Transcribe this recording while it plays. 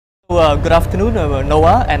Good afternoon,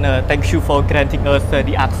 Noah, and thank you for granting us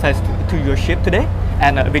the access to your ship today,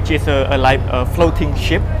 and which is a floating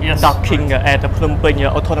ship Yes, docking at the Phnom Penh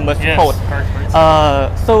Autonomous Port.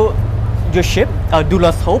 Correct. So, your ship,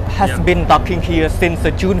 Doulos Hope, has Yeah. been docking here since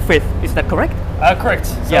June 5th. Is that correct? Correct.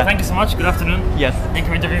 So Yeah. thank you so much. Good afternoon. Yes. Thank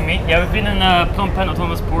you for interviewing me. Yeah, we've been in Phnom Penh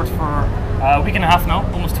Autonomous Port for a week and a half now,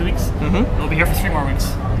 almost 2 weeks. We'll be here for 3 more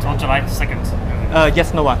weeks until July 2nd.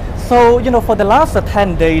 Yes, Noah. So, for the last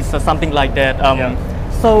 10 days or something like that, Yeah.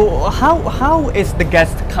 so how is the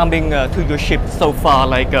guest coming to your ship so far?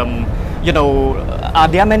 Like, are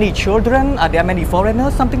there many children? Are there many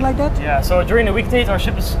foreigners? Something like that? Yeah, so during the weekdays our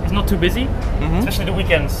ship is not too busy, especially the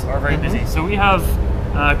weekends are very busy. So we have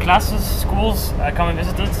classes, schools come and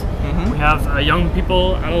visit it. We have young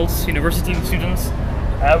people, adults, university students.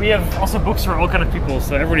 We have also books for all kind of people,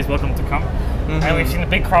 so everybody's welcome to come. And we've seen the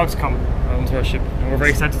big crowds come onto our ship, and we're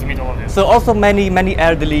very excited to meet all of you. So also many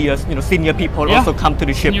elderly, senior people Yeah. also come to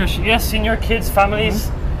the ship. Senior kids, families.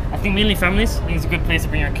 I think mainly families. I think it's a good place to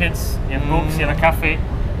bring your kids. You have books, you have a cafe,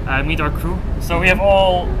 meet our crew. So we have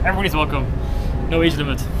everybody's welcome. No age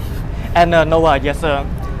limit. And Noah, yes,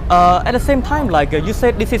 at the same time, like you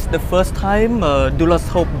said, this is the first time Doulos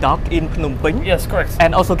Hope docked in Phnom Penh. Yes, correct.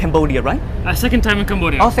 And also Cambodia, right? Second time in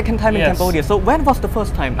Cambodia. Oh, second time in Yes. Cambodia. So when was the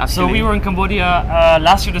first time actually? So we were in Cambodia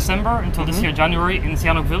last year December until this year January in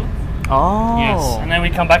Sihanoukville. Oh. Yes, and then we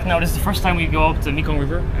come back now. This is the first time we go up the Mekong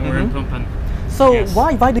River, and we're in Phnom Penh. So Yes.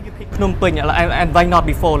 why did you pick Phnom Penh and why not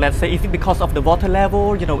before? Let's say, is it because of the water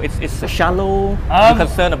level? It's shallow. You're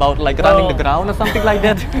concerned about like running the ground or something like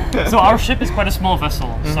that. So our ship is quite a small vessel.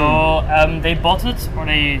 So they bought it, or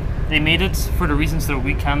they made it for the reason so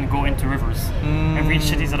we can go into rivers and reach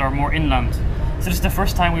cities that are more inland. So this is the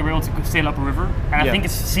first time we were able to sail up a river, and I think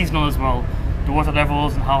it's seasonal as well, the water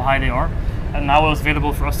levels and how high they are. And now it was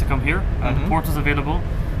available for us to come here. The port was available,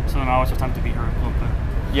 so now it's our time to be here in Phnom Penh.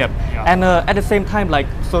 Yep. Yeah. And at the same time, like,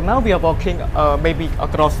 so now we are walking maybe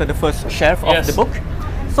across the first shelf of Yes. the book.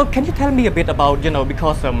 So can you tell me a bit about,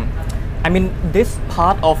 because I mean, this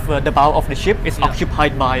part of the bow of the ship is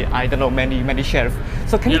occupied by, I don't know, many shelves.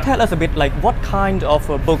 So can you tell us a bit, like, what kind of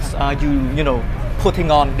books are you,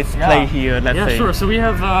 putting on display here, let's say? Yeah, sure. So we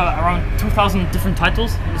have around 2,000 different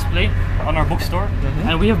titles on display on our bookstore.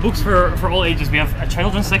 And we have books for all ages. We have a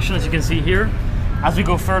children's section, as you can see here. As we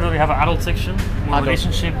go further, we have an adult section, more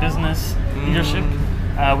relationship, business, leadership.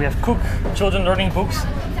 We have cook, children learning books.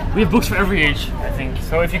 We have books for every age, I think.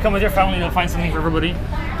 So if you come with your family, you'll find something for everybody.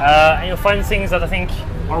 And you'll find things that I think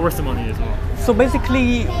are worth the money as well. So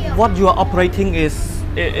basically, what you are operating is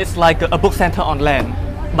like a book center on land.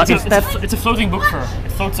 But It's a floating book fair.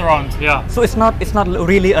 It floats around, yeah. So it's not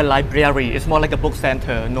really a library. It's more like a book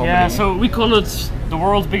center normally. Yeah, so we call it the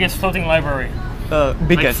world's biggest floating library. Like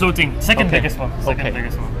Biggest. floating, second Okay. biggest one. Second Okay.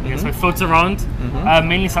 biggest one. Yeah, so it floats around,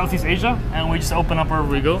 mainly Southeast Asia, and we just open up wherever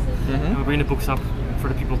we go, and we bring the books up for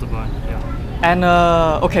the people to buy. Yeah. And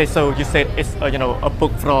okay, so you said it's a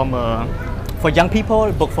book from for young people,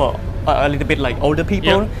 a book for a little bit like older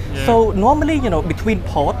people. Yeah. So normally, between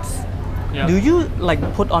ports, Yeah. do you like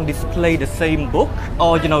put on display the same book,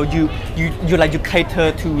 or you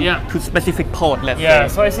cater to specific port? Let's Yeah,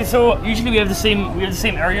 say. so I see. So usually we have the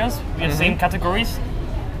same areas, we have the same categories,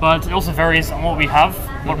 but it also varies on what we have,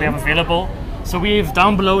 what we have available. So we have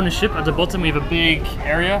down below in the ship at the bottom we have a big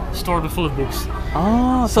area stored full of books.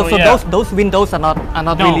 Oh, so yeah. those windows are not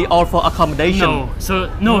No. really all for accommodation. So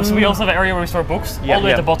we also have an area where we store books all the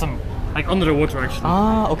way at the bottom, like under the water actually.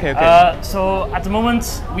 Ah, okay. So at the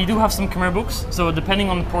moment we do have some Khmer books. So depending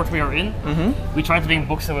on the port we are in, we try to bring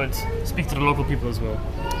books that would speak to the local people as well.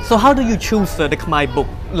 So how do you choose the Khmer book?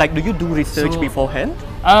 Like, do you do research beforehand?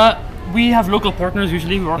 We have local partners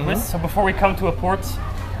usually we work with. So before we come to a port,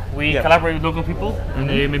 we collaborate with local people, and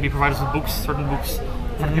they maybe provide us with books, certain books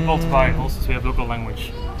for the people to buy. Also, so we have local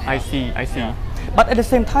language. I see. But at the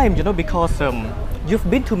same time, because you've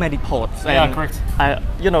been to many ports. And Yeah, correct.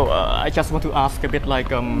 I just want to ask a bit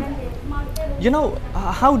like,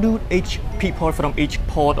 how do each people from each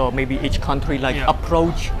port or maybe each country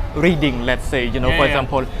approach reading? Let's say, for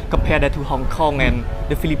example, compare that to Hong Kong and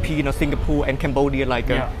the Philippines or Singapore and Cambodia.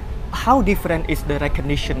 How different is the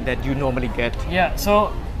recognition that you normally get? Yeah,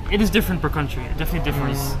 so it is different per country. It definitely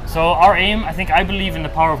differs. So our aim, I believe in the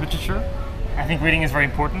power of literature. I think reading is very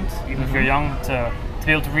important, even if you're young, to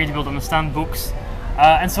be able to read, to be able to understand books.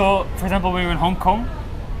 And so, for example, when we were in Hong Kong,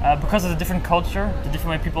 because of the different culture, the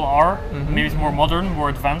different way people are, maybe it's more modern, more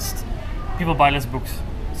advanced, people buy less books.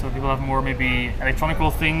 So people have more maybe electronical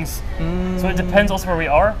things. So it depends also where we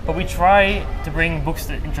are, but we try to bring books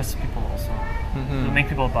that interest people also. will make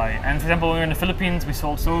people buy. And for example, when we were in the Philippines, we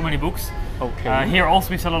sold so many books. Okay. Here also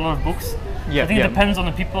we sell a lot of books. Yeah, I think yeah. it depends on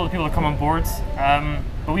the people that come on board.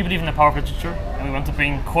 But we believe in the power of literature, and we want to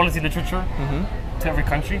bring quality literature to every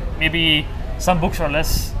country. Maybe some books are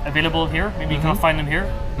less available here. Maybe you cannot find them here.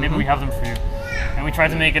 Maybe we have them for you. And we try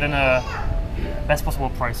to make it in a best possible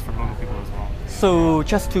price for local people as well. So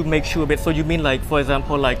just to make sure a bit, so you mean like, for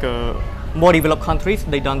example, like more developed countries,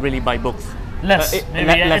 they don't really buy books? Less, maybe.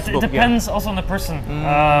 Less It book, depends also on the person.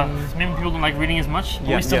 Maybe people don't like reading as much,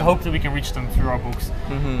 but we still hope that we can reach them through our books.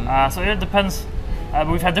 So it depends. But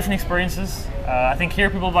we've had different experiences. I think here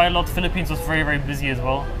people buy a lot. Philippines was very, very busy as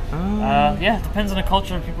well. Yeah, it depends on the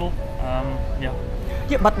culture of people. Yeah.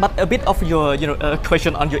 Yeah, but a bit of your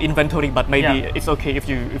question on your inventory, but maybe it's okay if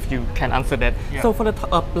you can answer that. Yeah. So for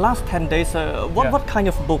the last 10 days, what kind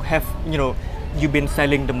of book have you been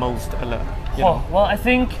selling the most? Well, I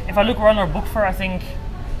think if I look around our book fair, I think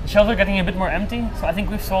the shelves are getting a bit more empty. So I think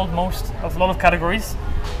we've sold most of a lot of categories.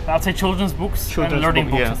 I'd say children's books and learning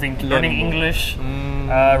books. I think learning English,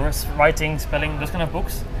 writing, spelling, those kind of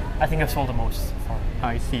books. I think I've sold the most so far.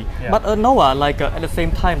 I see. Yeah. But Noah, like at the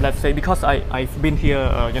same time, let's say, because I've been here,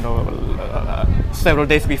 several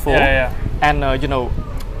days before, and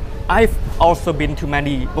I've also been to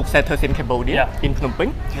many booksetters in Cambodia, in Phnom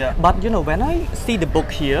Penh. But when I see the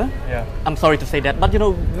book here, I'm sorry to say that, but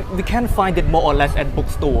we can find it more or less at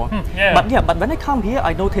bookstore. But when I come here,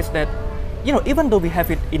 I notice that even though we have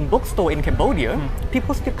it in bookstore in Cambodia,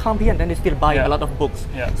 people still come here and then they still buy a lot of books.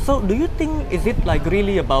 So do you think, is it like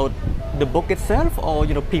really about the book itself, or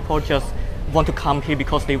people just want to come here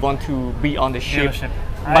because they want to be on the ship,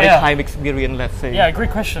 maritime experience, let's say? Yeah,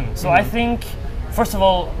 great question. So I think, first of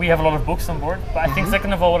all, we have a lot of books on board, but I think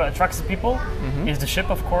second of all, what attracts the people is the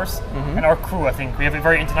ship, of course, and our crew. I think we have a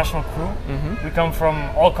very international crew. We come from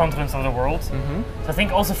all continents of the world. So I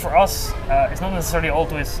think also for us, it's not necessarily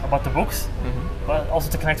always about the books, but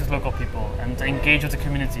also to connect with local people and to engage with the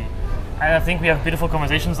community. And I think we have beautiful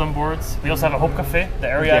conversations on board. We also have a Hope Cafe, the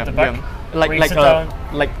area at the back. Like the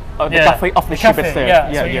cafe of the ship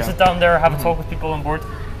itself. So you sit down there, have a talk with people on board.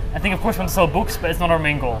 I think, of course, we want to sell books, but it's not our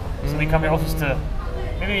main goal. So we come here also to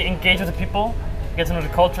maybe engage with the people, get to know the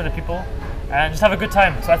culture of the people, and just have a good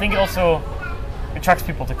time. So I think it also attracts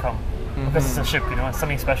people to come because it's a ship, it's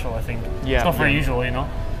something special. I think it's not very usual,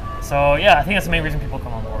 So I think that's the main reason people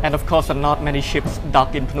come on board. And of course, not many ships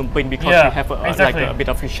dock in Phnom Penh because we have like a bit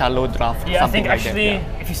of a shallow draft. Yeah, I think actually,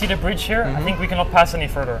 if you see the bridge here, I think we cannot pass any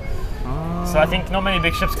further. So I think not many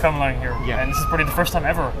big ships come along here, and this is probably the first time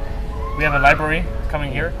ever. We have a library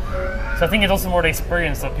coming here, so I think it's also more the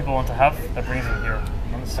experience that people want to have that brings them here.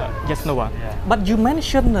 Yes, Noah. But you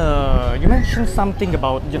mentioned something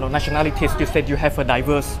about nationalities. You said you have a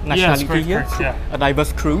diverse nationality here, a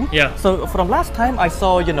diverse crew. So from last time I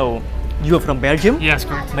saw you are from Belgium. Yes,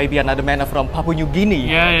 correct. Maybe another man from Papua New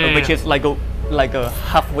Guinea, which is like a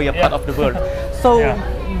halfway a part of the world. So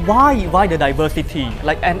why the diversity?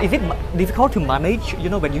 And is it difficult to manage?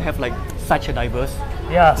 When you have such a diverse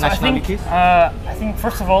nationalities? So I think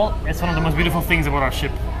first of all, it's one of the most beautiful things about our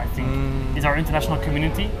ship. I think is our international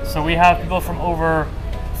community. So we have people from over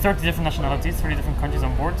 30 different nationalities, 30 different countries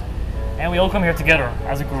on board, and we all come here together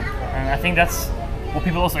as a group. And I think that's what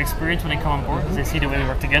people also experience when they come on board. Is they see the way we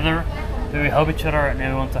work together, the way we help each other, and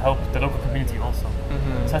they want to help the local community also.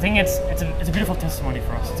 So I think it's a beautiful testimony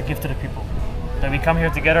for us to give to the people. That we come here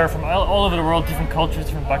together from all over the world, different cultures,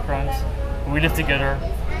 different backgrounds. We live together,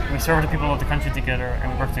 we serve the people of the country together,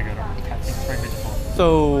 and we work together. I think it's very beautiful.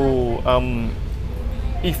 So,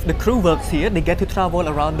 if the crew works here, they get to travel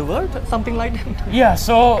around the world, something like that? Yeah,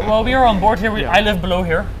 so, we are on board here. I live below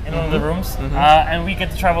here in one of the rooms, and we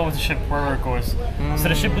get to travel with the ship wherever it goes. So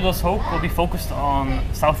the ship Doulos Hope will be focused on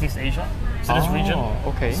Southeast Asia, so this region.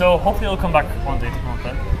 Okay. So hopefully it'll come back one day to Phnom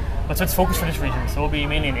Penh. But so it's focused for this region, so it'll be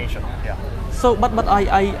mainly in Asia. So, but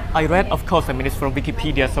I read, of course, I mean it's from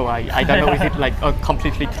Wikipedia, so I don't know if it's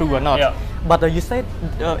completely true or not. But you said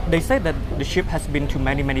they said that the ship has been to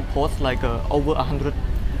many ports, over 100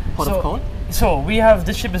 ports of call. So we have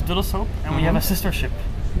this ship is Doulos Hope, and we have a sister ship.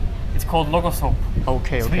 It's called Doulos Hope.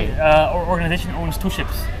 Okay. Our organization owns 2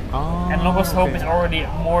 ships, and Doulos Hope is already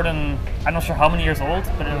more than, I'm not sure how many years old,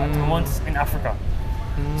 but at the moment it's in Africa.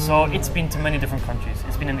 So it's been to many different countries.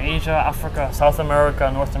 It's been in Asia, Africa, South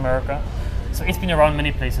America, North America. So it's been around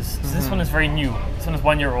many places. So this one is very new. This one is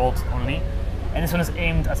 1 year old only, and this one is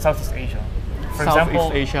aimed at Southeast Asia. For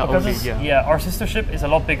example, Asia only, our sister ship is a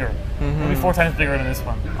lot bigger, maybe 4 times bigger than this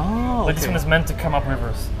one. But this one is meant to come up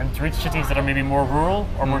rivers and to reach cities that are maybe more rural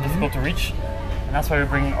or more difficult to reach. And that's why we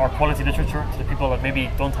bring our quality literature to the people that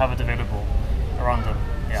maybe don't have it available around them.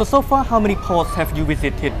 So far, how many ports have you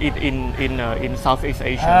visited in Southeast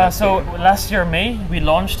Asia? So last year May we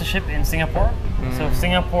launched the ship in Singapore. So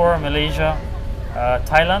Singapore, Malaysia,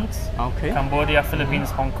 Thailand, Cambodia, Philippines,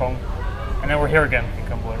 Hong Kong, and then we're here again in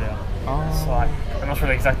Cambodia. So I'm not sure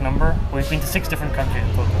the exact number, but we've been to 6 different countries in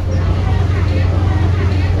total.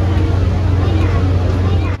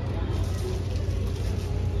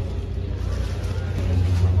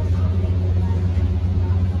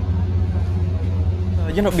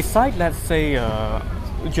 Besides, let's say,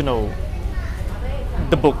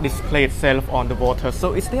 the book display itself on the water.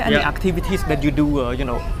 So, is there any activities that you do,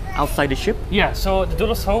 outside the ship? Yeah. So the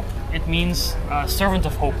Doulos Hope, it means servant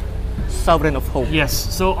of hope. Servant of hope. Yes.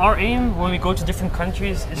 So our aim when we go to different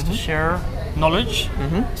countries is to share knowledge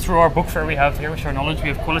through our book fair we have here. We share knowledge. We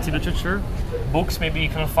have quality literature, books maybe you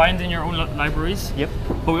can find in your own libraries. Yep.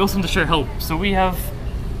 But we also want to share help. So we have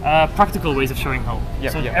practical ways of sharing help.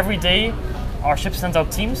 Every day our ship sends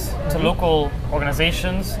out teams to local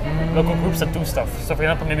organizations, local groups that do stuff. So for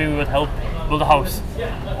example, maybe we would help build a house,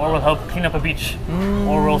 or we'll help clean up a beach,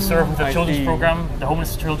 or we'll serve with a children's program, the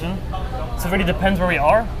homeless children. So it really depends where we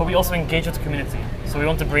are, but we also engage with the community. So we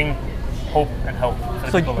want to bring hope and help.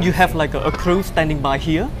 So you have like a crew standing by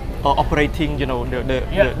here, or operating,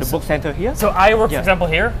 the book center here? So I work, for example,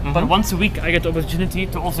 here, but once a week I get the opportunity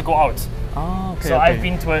to also go out. I've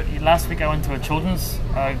been to last week I went to a children's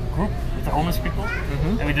group with the homeless people,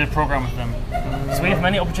 and we did a program with them. So we have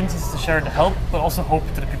many opportunities to share the help, but also hope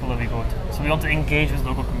to the people that we go to. So we want to engage with the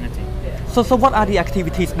local community. So what are the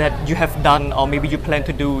activities that you have done, or maybe you plan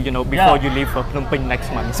to do, before you leave for Phnom Penh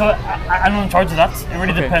next month? So I'm in charge of that. It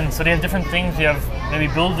really depends. So they have different things. We have maybe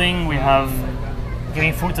building, we have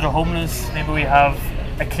giving food to the homeless, maybe we have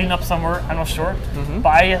a cleanup somewhere, I'm not sure. But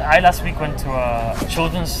I last week went to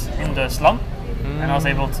children's in the slum, and I was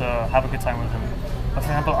able to have a good time with them. But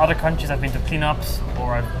for example, other countries I've been to cleanups,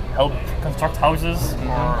 or I've helped construct houses,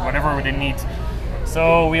 or whatever they need.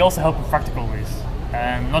 So we also help in practical ways,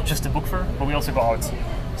 and not just the book fair, but we also go out.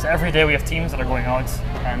 So every day we have teams that are going out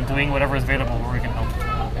and doing whatever is available where we can help.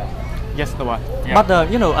 Yes, Noah. But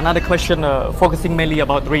another question, focusing mainly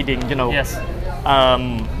about reading. Yes.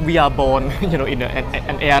 We are born, in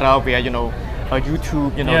an era where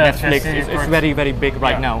YouTube, Netflix is very, very big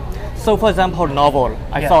right now. So, for example, novel.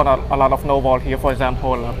 I saw a lot of novel here. For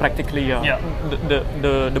example, practically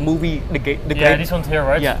the movie, the Great. These ones here,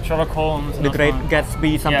 right? Yeah. Sherlock Holmes. The Great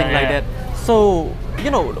Gatsby, something like that. So,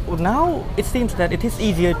 now it seems that it is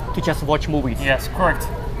easier to just watch movies. Yes, correct.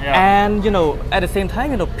 Yeah. And at the same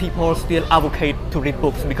time, people still advocate to read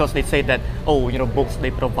books because they say that books, they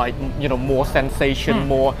provide more sensation,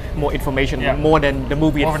 more information, more than the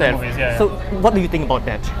movie itself. So what do you think about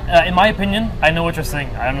that? In my opinion, I know what you're saying.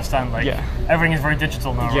 I understand. Everything is very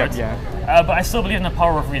digital now, right? But I still believe in the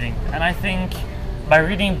power of reading, and I think by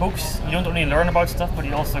reading books, you don't only learn about stuff, but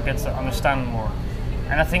you also get to understand more.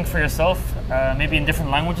 And I think for yourself, maybe in different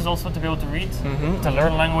languages also to be able to read, to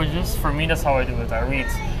learn languages. For me, that's how I do it. I read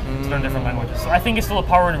to learn different languages. So I think it's still a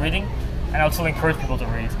power in reading, and I would still encourage people to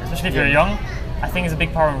read, especially if you're young. I think it's a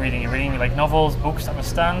big power in reading. You're reading like novels, books, to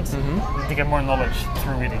understand, to get more knowledge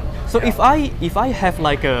through reading. So if I have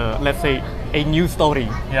like let's say a new story,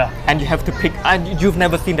 and you have to pick, and you've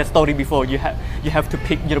never seen that story before, you have to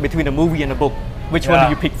pick between a movie and a book. Which one do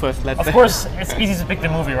you pick first? Of course, it's easy to pick the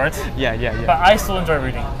movie, right? Yeah. But I still enjoy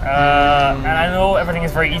reading, and I know everything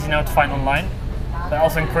is very easy now to find online. But I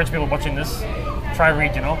also encourage people watching this, try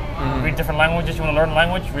read. Read different languages. You want to learn a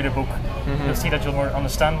language? Read a book. You'll see that you'll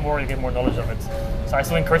understand more. You get more knowledge of it. So I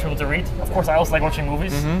still encourage people to read. Of course, I also like watching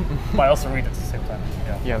movies, but I also read at the same time.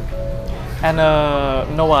 Yeah. And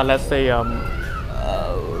Noah, let's say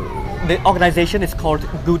the organization is called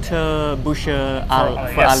Gute Bücher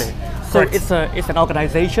für alle. So it's an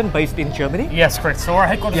organization based in Germany? Yes, correct. So our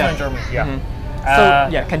headquarters are in Germany, So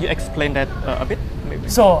can you explain that a bit? Maybe?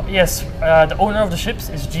 So yes, the owner of the ships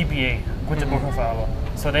is GBA, Gute Bücher für alle.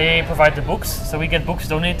 So they provide the books, so we get books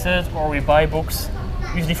donated or we buy books,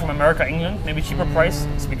 usually from America, England, maybe cheaper price,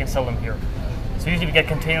 so we can sell them here. So usually we get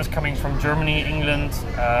containers coming from Germany, England,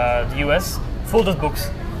 the US, full of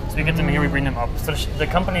books. So we get them here, we bring them up. So the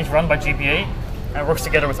company is run by GBA and works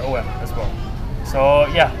together with OM as well. So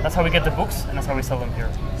that's how we get the books, and that's how we sell them here.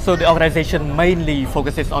 So the organization mainly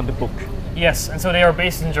focuses on the book? Yes, and so they are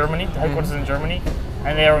based in Germany, the headquarters is in Germany,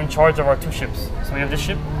 and they are in charge of our 2 ships. So we have this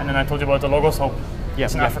ship, and then I told you about the Doulos Hope.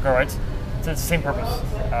 It's in Africa, right? So it's the same purpose,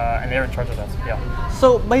 and they're in charge of that,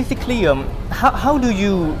 So basically, how do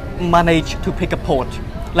you manage to pick a port?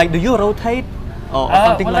 Like, do you rotate or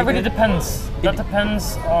something well, like that really that? depends. That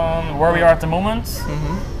depends on where we are at the moment,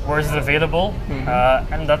 where is it available,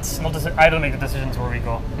 and that's not. I don't make the decisions where we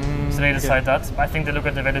go. So they decide that. I think they look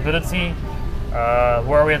at the availability,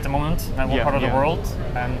 where are we at the moment, and what part of the world,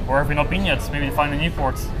 and where have we not been yet. Maybe find a new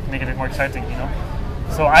port, make it a bit more exciting, you know.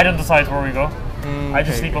 So I don't decide where we go. I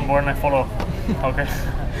just sleep on board and I follow. Okay.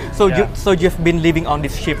 So you've been living on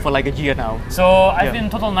this ship for like a year now. So I've been in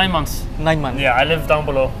total 9 months. 9 months. Yeah, I live down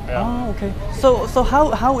below. Yeah. Oh, okay. So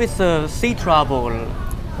how is sea travel?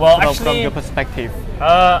 Well, from actually, your perspective.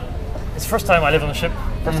 It's the first time I lived on a ship,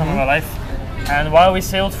 first time in my life. And while we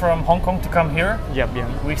sailed from Hong Kong to come here,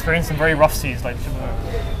 we experienced some very rough seas, like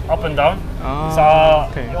up and down.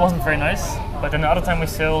 It wasn't very nice. But then the other time we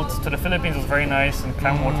sailed to the Philippines, it was very nice and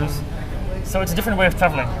calm waters. So it's a different way of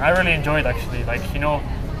traveling. I really enjoy it actually. Like, you know,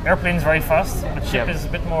 airplane is very fast, but ship is a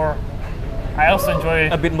bit more. I also enjoy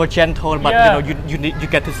a bit more gentle, but you know you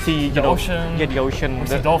get to see the ocean. Yeah, the ocean. We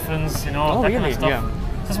see dolphins, you know, that kind of stuff. Yeah.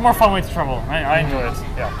 So it's a more fun way to travel. I enjoy it.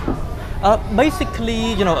 Yeah.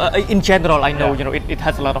 Basically, you know, in general, I know you know it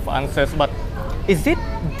has a lot of answers, but is it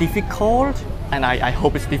difficult? And I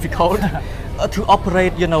hope it's difficult to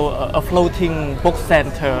operate, you know, a floating book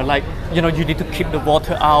center. Like, you know, you need to keep the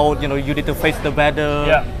water out. You know, you need to face the weather.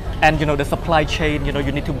 Yeah. And you know the supply chain, you know,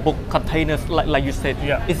 you need to book containers like you said.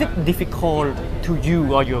 Yeah. Is it difficult to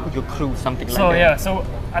you or your crew, something like that? So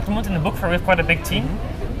at the moment in the book fair we have quite a big team,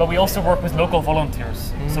 but we also work with local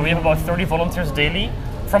volunteers. So we have about 30 volunteers daily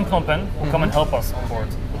from Phnom Penh who come and help us on board.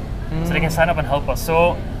 So they can sign up and help us.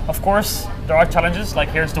 So of course there are challenges, like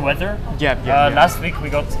here's the weather. Last week we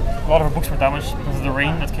got a lot of our books were damaged because of the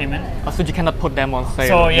rain that came in. So you cannot put them on sale.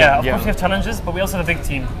 So of course we have challenges, but we also have a big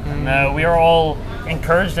team. And, we are all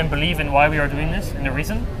encouraged and believe in why we are doing this and the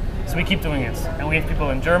reason. So we keep doing it. And we have people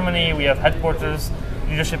in Germany, we have headquarters,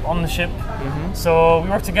 leadership on the ship. So we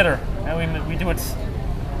work together and we do it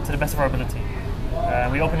to the best of our ability.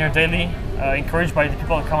 We open here daily, encouraged by the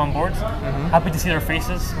people that come on board. Happy to see their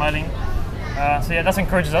faces, smiling. So that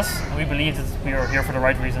encourages us, and we believe that we are here for the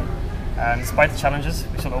right reason. And despite the challenges,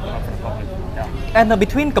 we still open up for the public. Yeah. And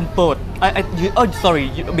between Cambodia,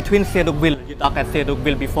 between Sihanoukville, you talked at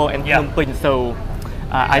Sihanoukville before, and Phnom Penh. So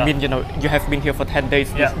I mean, you know, you have been here for 10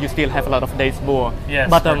 days. You still have a lot of days more. Yes,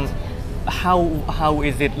 but how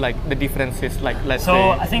is it like the differences? Like let's say.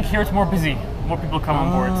 So I think here it's more busy. More people come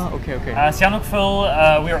on board. Okay.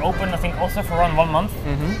 Sihanoukville, we are open I think also for around 1 month,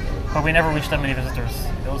 but we never reached that many visitors.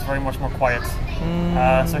 It was very much more quiet.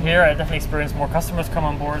 So here I definitely experienced more customers come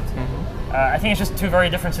on board. I think it's just two very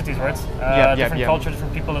different cities, right? Different culture,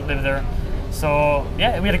 different people that live there. So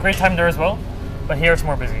yeah, we had a great time there as well, but here it's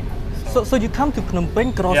more busy. So you come to Phnom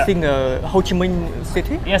Penh crossing Ho Chi Minh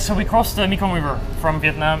City? Yes, so we crossed the Mekong River from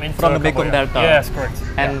Vietnam into from the Mekong Delta. Yes, correct.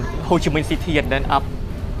 And Ho Chi Minh City and then up.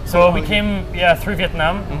 So we came through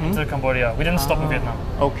Vietnam into Cambodia. We didn't stop in Vietnam.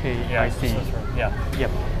 Okay, I see. So that's right.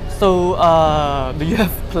 Yep. So do you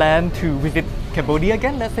have plan to visit Cambodia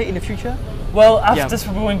again, let's say in the future? Well, after this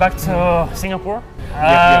we're going back to Singapore.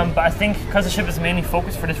 But I think because the ship is mainly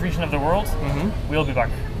focused for this region of the world, we'll be back.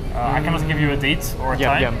 I cannot give you a date or a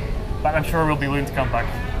time, but I'm sure we'll be willing to come back.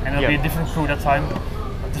 And it'll be a different crew that time,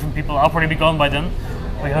 different people. I'll probably be gone by then.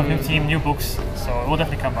 We have a new team, new books, so we'll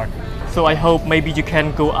definitely come back. So I hope maybe you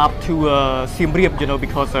can go up to Siem Reap, you know,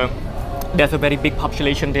 because there's a very big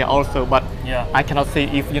population there also. But I cannot say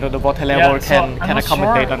if you know the water level can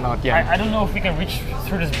accommodate or not. I don't know if we can reach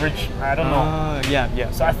through this bridge. I don't know.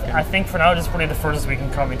 So I think for now this is probably the furthest we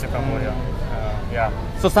can come into Cambodia.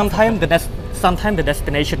 So sometimes the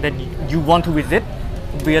destination that you want to visit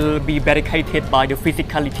will be barricaded by the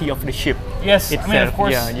physicality of the ship. Yes, itself. I mean of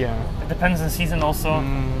course. It depends on the season also.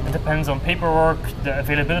 It depends on paperwork, the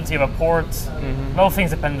availability of a port. A lot of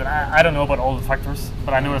things depend. I don't know about all the factors,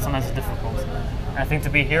 but I know that sometimes it's difficult. And I think to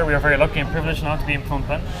be here, we are very lucky and privileged now to be in Phnom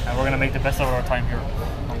Penh, and we're going to make the best of our time here.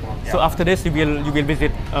 So after this, you will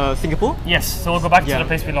visit Singapore? Yes. So we'll go back to the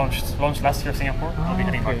place we launched last year, Singapore. We'll be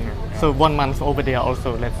heading back there. So 1 month over there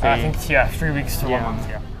also, let's say. I think 3 weeks to 1 month.